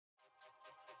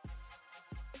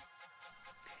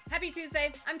Happy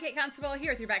Tuesday. I'm Kate Constable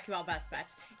here with your BetQL Best Bet.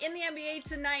 In the NBA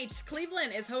tonight,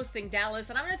 Cleveland is hosting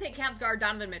Dallas, and I'm going to take Cavs guard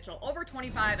Donovan Mitchell over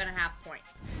 25.5 points.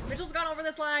 Mitchell's gone over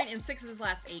this line in 6 of his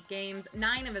last 8 games,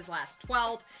 9 of his last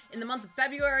 12. In the month of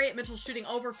February, Mitchell's shooting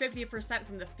over 50%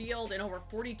 from the field and over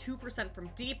 42%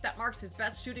 from deep. That marks his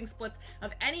best shooting splits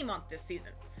of any month this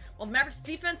season. Well, the Mavericks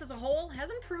defense as a whole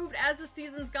has improved as the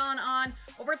season's gone on.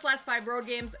 Over its last 5 road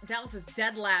games, Dallas is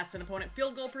dead last in opponent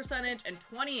field goal percentage and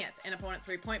 20th in opponent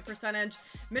three-point percentage.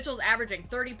 Mitchell's averaging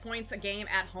 30 points a game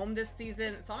at home this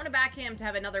season, so I'm going to back him to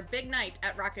have another big night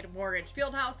at Rocket Mortgage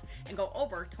Fieldhouse and go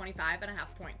over 25.5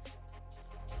 points.